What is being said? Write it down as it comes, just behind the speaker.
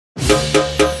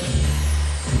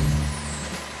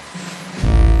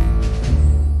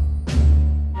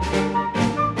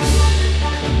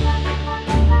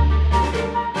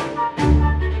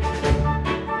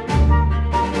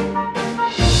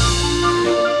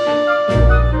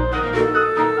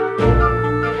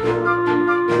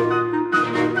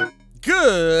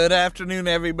afternoon,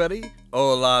 everybody.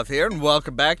 Ollamh here, and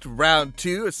welcome back to round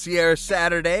 2 of Sierra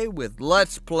Saturday with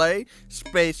Let's Play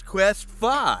Space Quest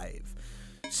 5.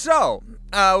 So,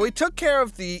 we took care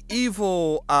of the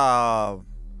evil,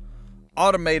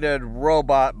 automated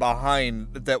robot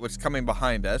that was coming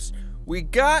behind us. We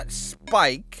got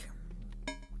Spike.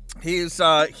 He is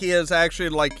actually,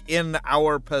 like, in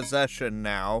our possession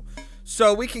now.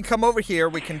 So we can come over here,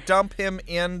 we can dump him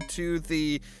into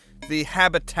the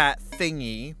habitat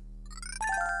thingy.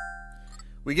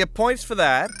 We get points for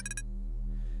that.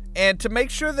 And to make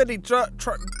sure that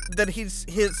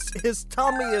his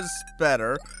tummy is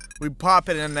better, we pop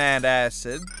it in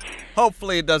antacid.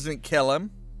 Hopefully it doesn't kill him.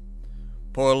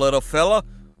 Poor little fella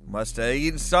must have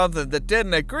eaten something that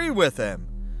didn't agree with him.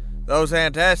 Those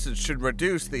antacids should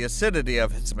reduce the acidity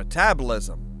of his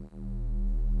metabolism.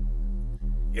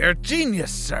 You're a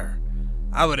genius, sir.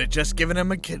 I would have just given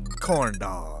him a corn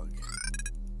dog.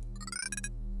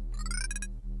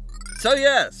 So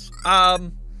yes,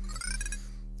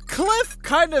 Cliff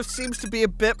kind of seems to be a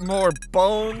bit more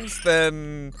bones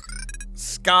than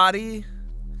Scotty.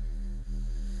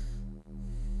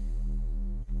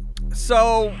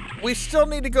 So we still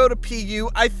need to go to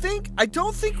PU. I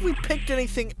don't think we picked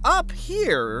anything up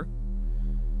here.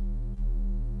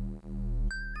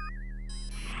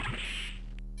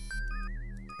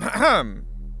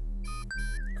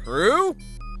 Crew?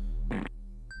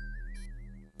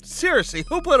 Seriously,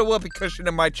 who put a whoopee cushion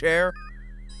in my chair?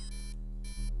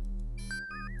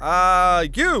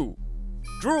 You.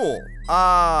 Drool.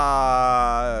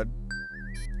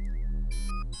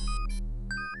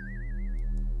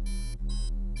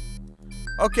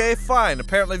 Okay, fine.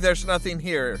 Apparently there's nothing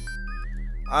here.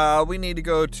 We need to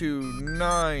go to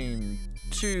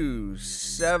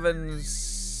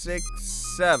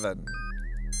 92767.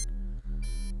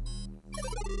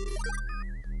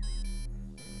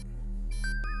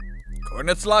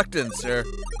 Coordinates locked in, sir.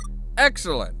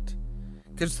 Excellent.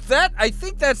 Because I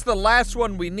think that's the last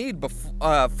one we need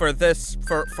for this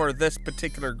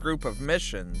particular group of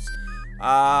missions.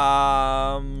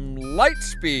 Light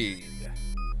speed.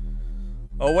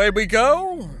 Away we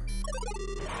go.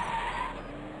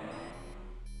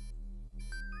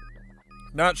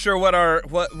 Not sure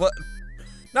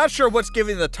not sure what's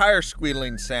giving the tire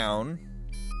squealing sound.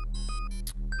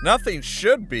 Nothing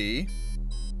should be.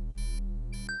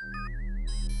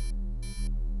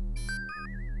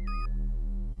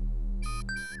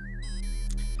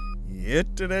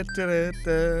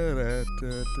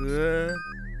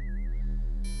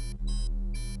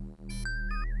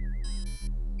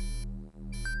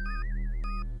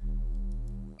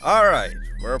 Alright,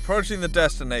 we're approaching the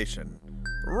destination.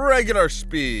 Regular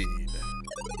speed.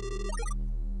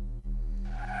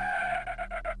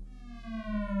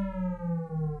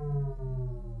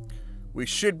 We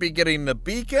should be getting the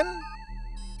beacon.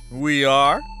 We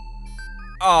are.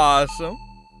 Awesome.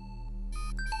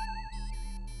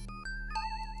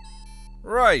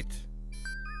 Right.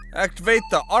 Activate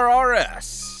the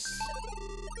RRS.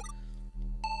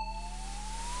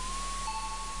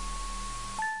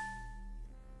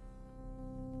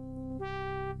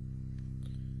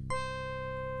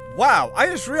 Wow, I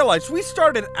just realized we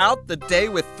started out the day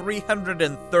with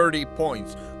 330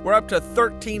 points. We're up to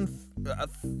 1315.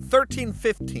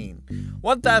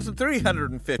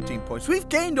 1,315 points. We've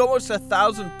gained almost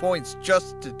 1,000 points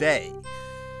just today.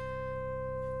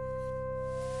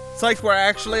 It's like we're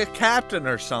actually a captain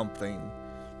or something.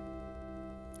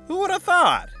 Who would have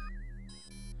thought?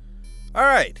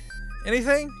 Alright,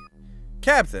 anything?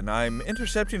 Captain, I'm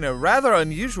intercepting a rather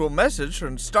unusual message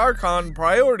from Starcon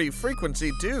Priority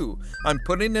Frequency 2. I'm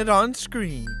putting it on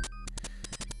screen.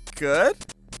 Good.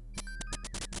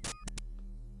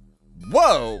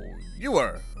 Whoa! You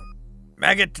are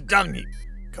maggot to dung heap.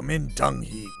 Come in, dung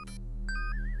heap.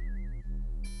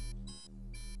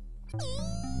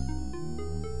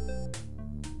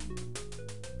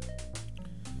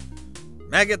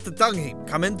 Maggot the dung heap.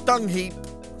 Come in, dung heap.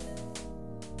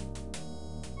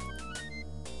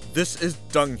 This is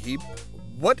dung heap.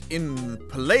 What in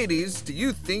Pallades do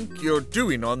you think you're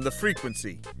doing on the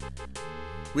frequency?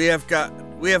 We have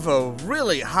a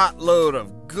really hot load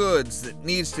of goods that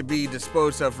needs to be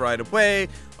disposed of right away.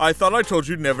 I thought I told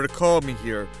you never to call me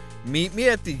here. Meet me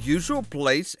at the usual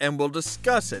place and we'll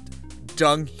discuss it.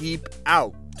 Dung heap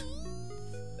out.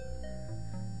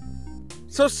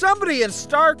 So somebody in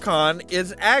Starcon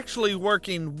is actually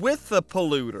working with the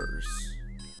polluters.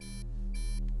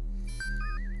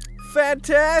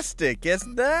 Fantastic,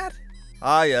 isn't that?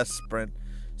 Ah, yes, Sprint.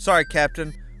 Sorry,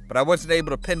 Captain, but I wasn't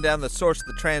able to pin down the source of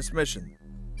the transmission.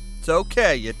 It's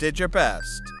okay, you did your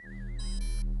best.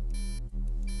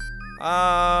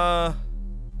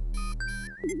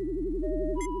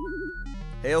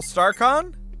 Hail,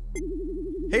 Starcon?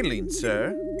 Hailing,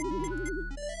 sir.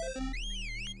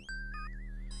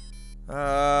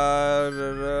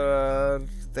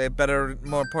 They have better,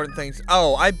 more important things.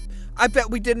 Oh, I bet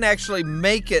we didn't actually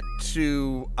make it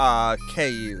to,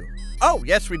 KU. Oh,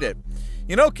 yes, we did.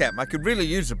 You know, Captain, I could really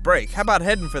use a break. How about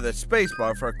heading for the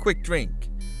spacebar for a quick drink?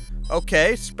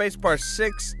 Okay, spacebar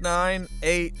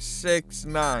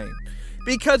 69869.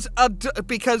 Because,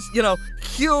 you know,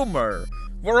 humor.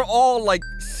 We're all like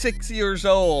 6 years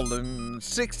old, and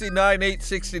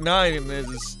 69869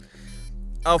 is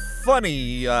a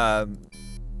funny, a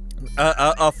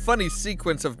funny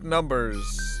sequence of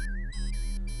numbers.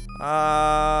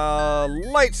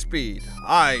 Light speed.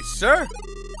 Aye, sir.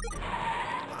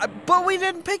 But we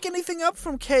didn't pick anything up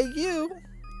from KU.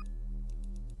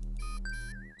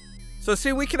 So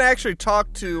see, we can actually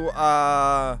talk to,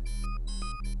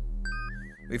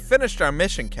 we finished our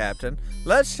mission, Captain.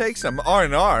 Let's take some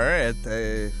R&R at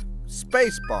the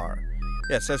space bar.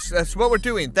 Yes, that's what we're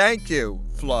doing. Thank you,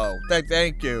 Flo.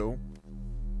 Thank you.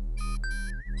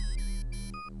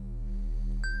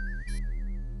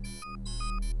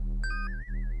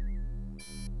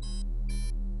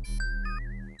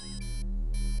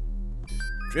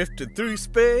 Drifted through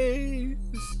space.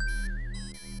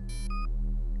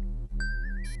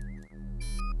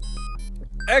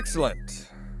 Excellent.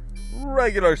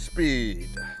 Regular speed.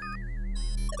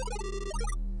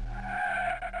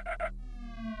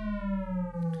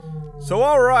 So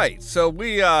alright, so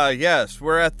we yes,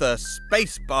 we're at the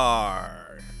space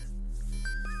bar.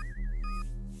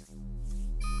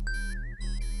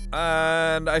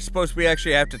 And I suppose we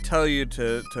actually have to tell you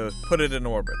to put it in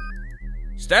orbit.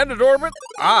 Standard orbit?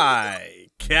 Aye,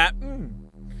 Captain.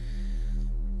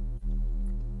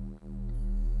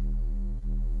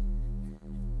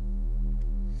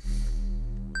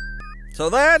 So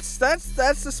that's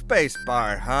the space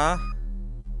bar, huh?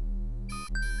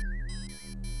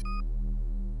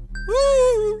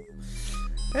 Woo!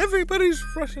 Everybody's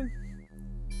rushing.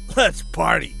 Let's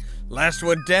party. Last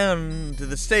one down to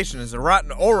the station is a rotten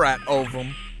orat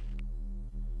ovum.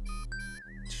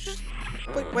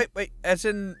 Wait. As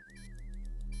in...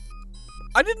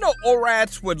 I didn't know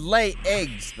orats would lay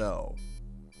eggs, though.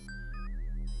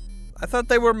 I thought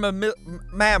they were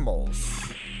mammals.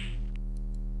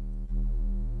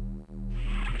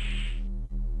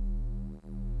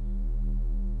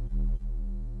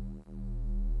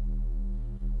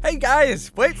 Hey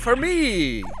guys, wait for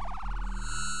me!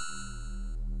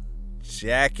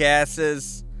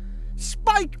 Jackasses.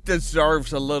 Spike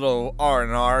deserves a little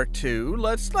R&R too.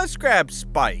 Let's grab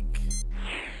Spike.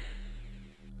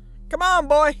 Come on,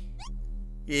 boy.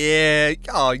 Yeah,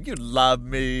 oh, you love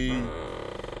me.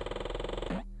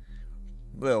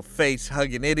 Little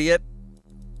face-hugging idiot.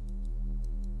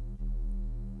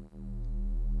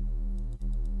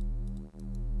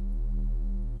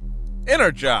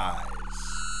 Energize.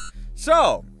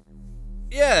 So,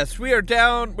 yes, we are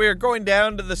going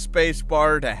down to the space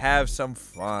bar to have some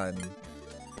fun.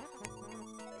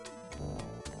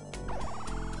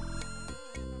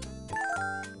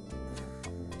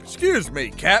 Excuse me,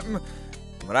 Captain,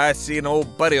 but I see an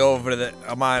old buddy of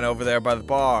mine over there by the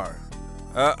bar.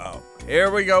 Uh-oh, here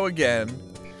we go again.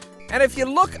 And if you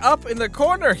look up in the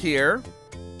corner here,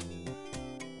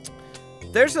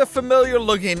 there's a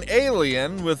familiar-looking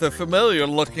alien with a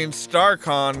familiar-looking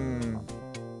Starcon.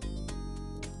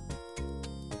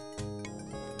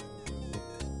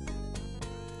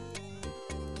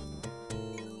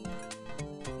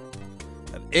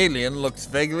 That alien looks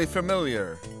vaguely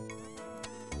familiar.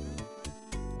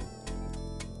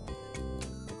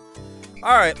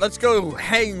 Alright, let's go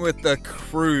hang with the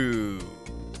crew.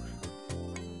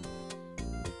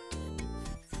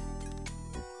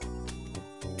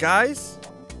 Guys?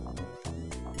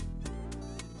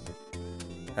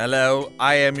 Hello,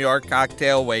 I am your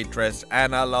cocktail waitress,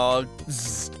 Analog.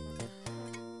 Zzz.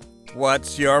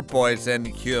 What's your poison,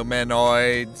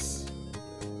 humanoids?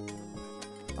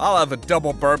 I'll have a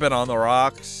double bourbon on the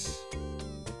rocks.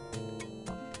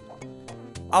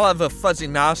 I'll have a fuzzy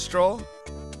nostril.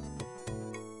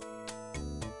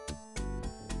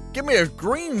 Give me a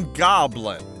green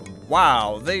goblin.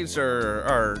 Wow, these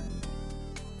are...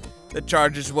 The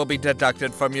charges will be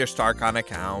deducted from your Starcon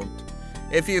account.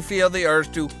 If you feel the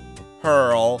urge to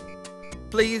hurl,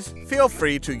 please feel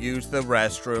free to use the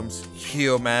restrooms,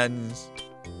 humans.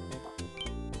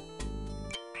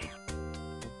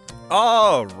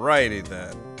 Alrighty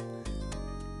then.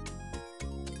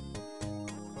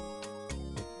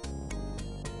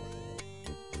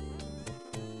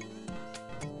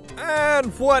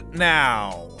 And what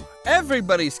now?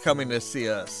 Everybody's coming to see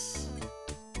us.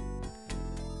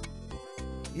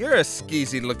 You're a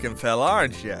skeezy looking fella,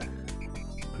 aren't you?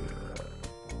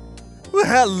 Well,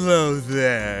 hello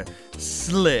there,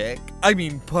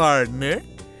 partner.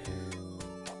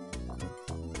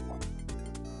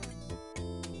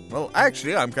 Well,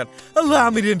 actually, allow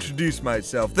me to introduce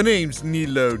myself. The name's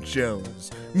Nilo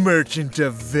Jones, Merchant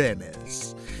of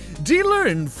Venice. Dealer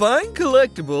in fine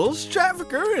collectibles,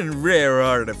 trafficker in rare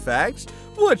artifacts.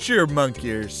 What's your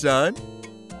monkey, son?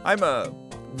 I'm a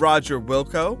Roger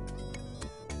Wilco.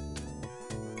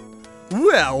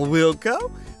 Well,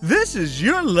 Wilco, this is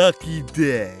your lucky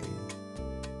day.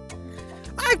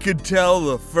 I could tell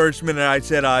the first minute I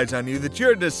set eyes on you that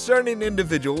you're a discerning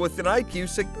individual with an IQ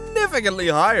significantly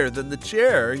higher than the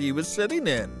chair he was sitting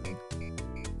in.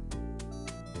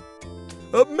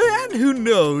 A man who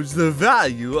knows the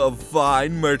value of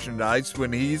fine merchandise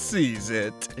when he sees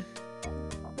it.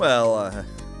 Well,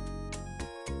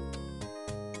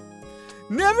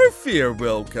 never fear,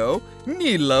 Wilco.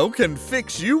 Nilo can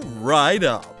fix you right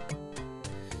up.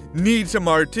 Need some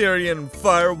Arterian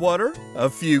firewater? A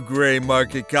few gray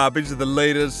market copies of the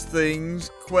latest Things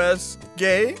Quest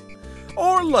game?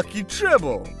 Or Lucky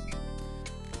Tribble?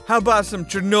 How about some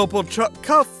Chernobyl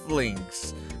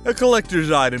cufflinks? A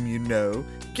collector's item, you know.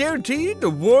 Guaranteed to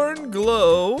warm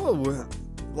glow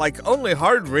like only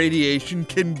hard radiation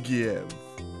can give.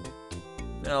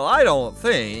 Well, I don't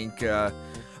think.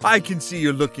 I can see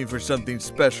you're looking for something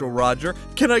special, Roger.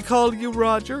 Can I call you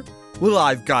Roger? Well,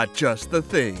 I've got just the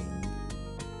thing.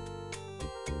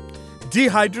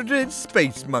 Dehydrated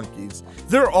space monkeys.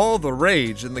 They're all the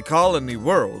rage in the colony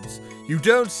worlds. You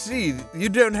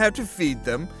don't have to feed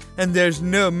them, and there's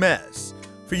no mess.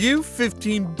 For you,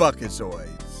 15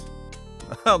 buckazoids.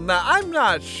 Well, now, I'm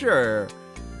not sure.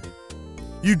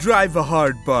 You drive a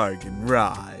hard bargain,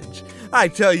 Raj. I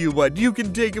tell you what, you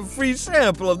can take a free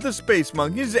sample of the space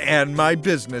monkeys and my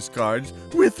business cards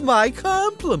with my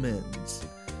compliments.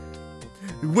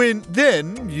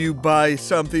 Then you buy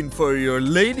something for your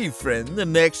lady friend the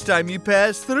next time you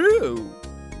pass through.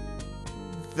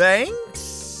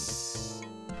 Thanks?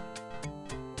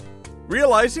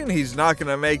 Realizing he's not going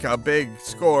to make a big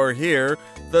score here,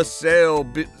 the sale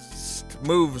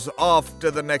moves off to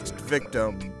the next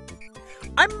victim.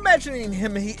 I'm imagining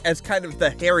him as kind of the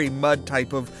Harry Mudd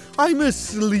type of, I'm a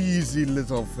sleazy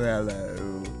little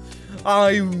fellow.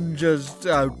 I'm just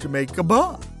out to make a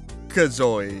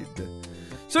buck-azoid.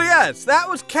 So yes, that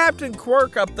was Captain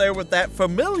Quirk up there with that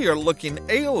familiar-looking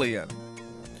alien.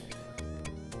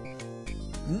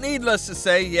 Needless to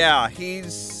say, yeah,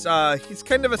 he's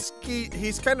kind of a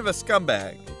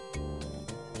scumbag.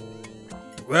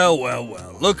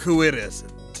 Well, look who it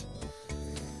isn't.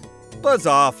 Buzz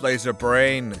off, laser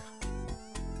brain.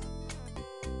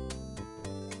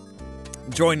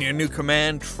 Join your new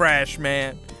command, Trash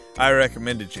Man. I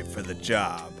recommended you for the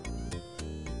job.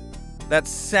 That's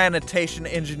sanitation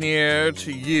engineer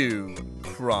to you,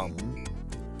 Crumb.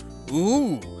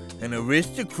 Ooh, an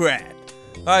aristocrat.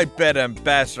 I bet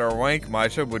Ambassador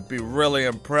Wankmiser would be really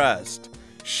impressed.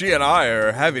 She and I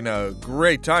are having a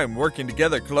great time working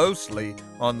together closely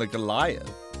on the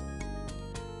Goliath.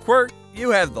 Quirk,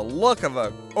 you have the look of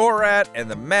a Orat and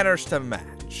the manners to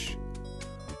match.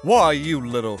 Why,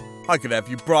 I could have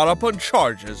you brought up on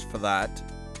charges for that.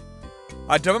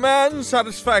 I demand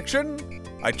satisfaction.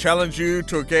 I challenge you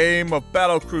to a game of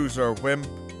Battlecruiser, wimp.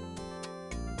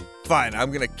 Fine, I'm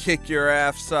gonna kick your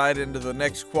ass side into the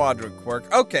next quadrant,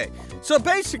 Quirk. Okay, so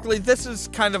basically this is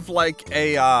kind of like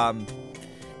a,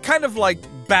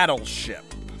 Battleship.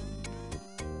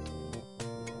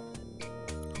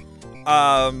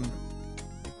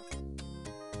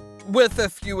 With a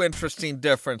few interesting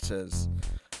differences.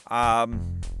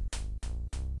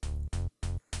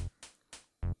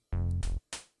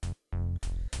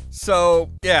 So,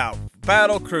 yeah,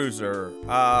 Battlecruiser.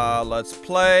 Let's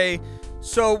play.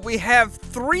 So, we have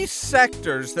 3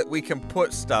 sectors that we can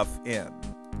put stuff in.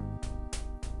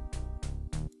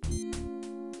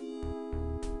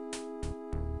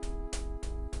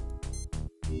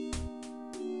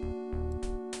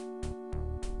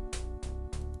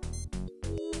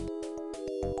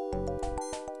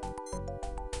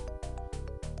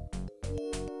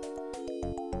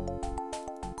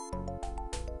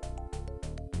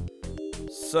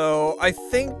 So, I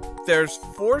think there's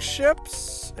 4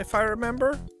 ships, if I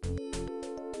remember.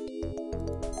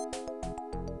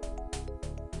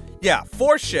 Yeah,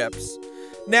 4 ships.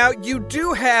 Now, you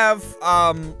do have,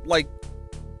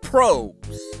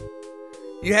 probes.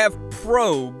 You have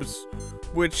probes,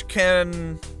 which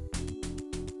can...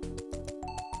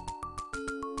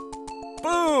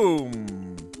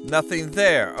 Boom! Nothing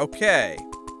there. Okay.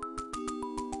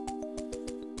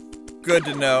 Good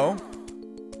to know.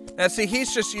 Now see,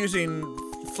 he's just using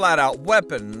flat-out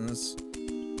weapons.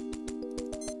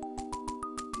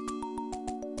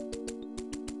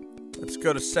 Let's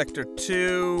go to Sector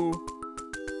 2.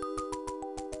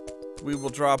 We will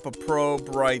drop a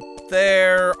probe right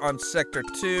there on Sector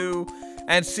 2.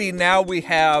 And see, now we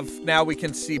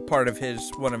can see part of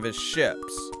one of his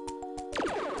ships.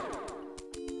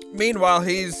 Meanwhile,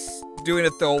 he's doing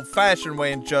it the old-fashioned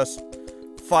way and just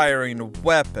firing a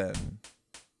weapon.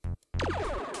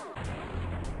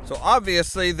 So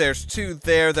obviously there's 2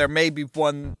 there. There may be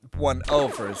one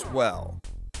over as well.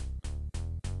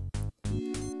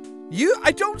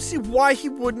 I don't see why he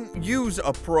wouldn't use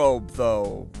a probe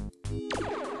though.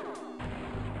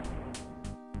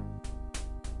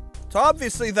 So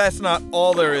obviously that's not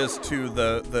all there is to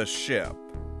the ship.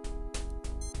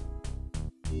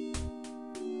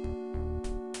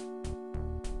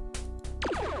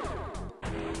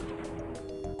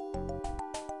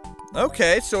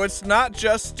 Okay, so it's not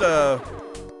just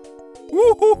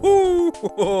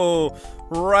woo-hoo-hoo,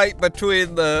 right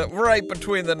between the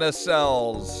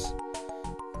nacelles.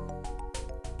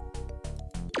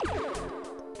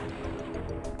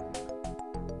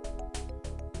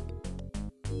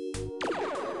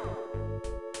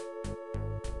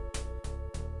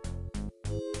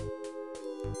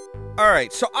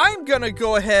 Alright, so I'm gonna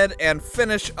go ahead and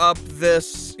finish up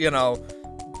this,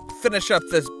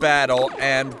 this battle,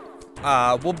 and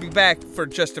we'll be back for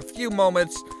just a few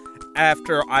moments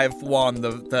after I've won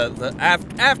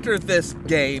after this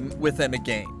game within a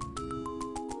game.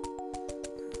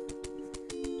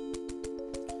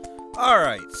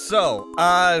 Alright, so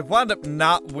I wound up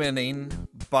not winning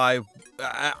by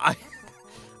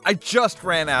I just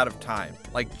ran out of time.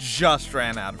 Like, just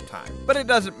ran out of time. But it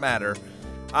doesn't matter.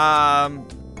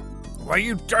 Why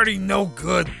you dirty no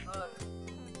good?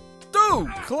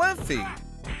 Dude, Cliffy!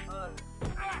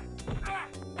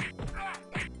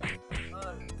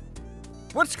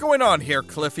 What's going on here,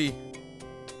 Cliffy?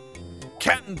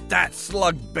 Captain that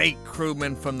slug bait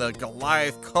crewman from the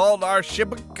Goliath called our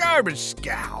ship a garbage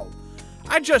scow.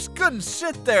 I just couldn't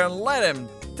sit there and let him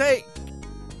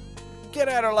get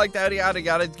at her like that, yada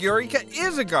yada. Eureka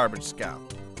is a garbage scow.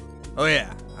 Oh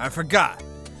yeah, I forgot.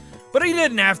 But he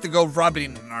didn't have to go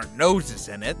rubbing our noses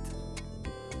in it.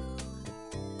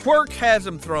 Quirk has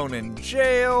him thrown in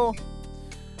jail.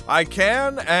 I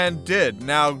can and did.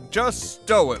 Now just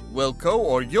stow it, Wilco,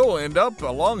 or you'll end up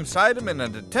alongside him in a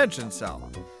detention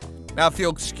cell. Now if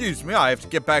you'll excuse me, I have to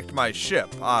get back to my ship.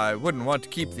 I wouldn't want to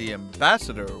keep the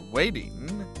ambassador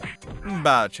waiting.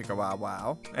 Bow chicka wow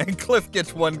wow. And Cliff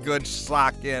gets one good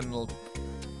sock in.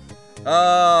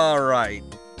 Alright.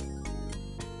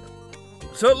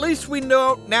 So at least we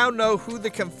now know who the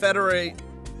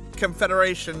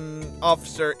Confederation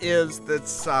officer is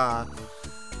that's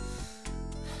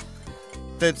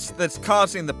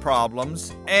causing the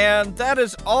problems. And that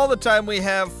is all the time we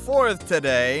have for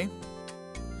today.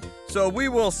 So we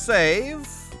will save.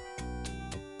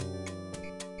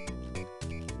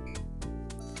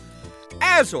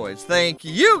 As always, thank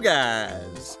you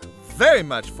guys very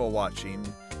much for watching,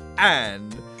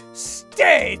 and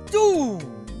stay tuned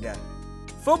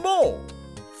for more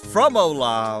from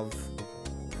Ollamh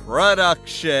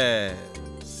Productions.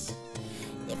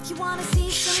 If you wanna see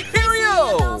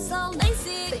Cheerio!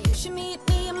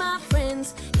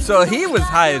 So he was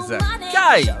high as a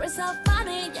guy.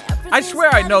 I swear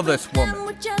I know this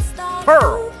woman.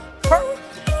 Pearl.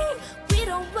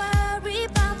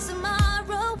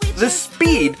 The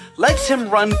speed lets him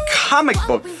run comic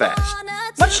book fast,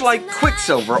 much like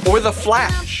Quicksilver or the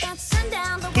Flash.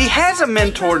 He has a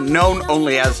mentor known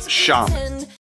only as Shaman.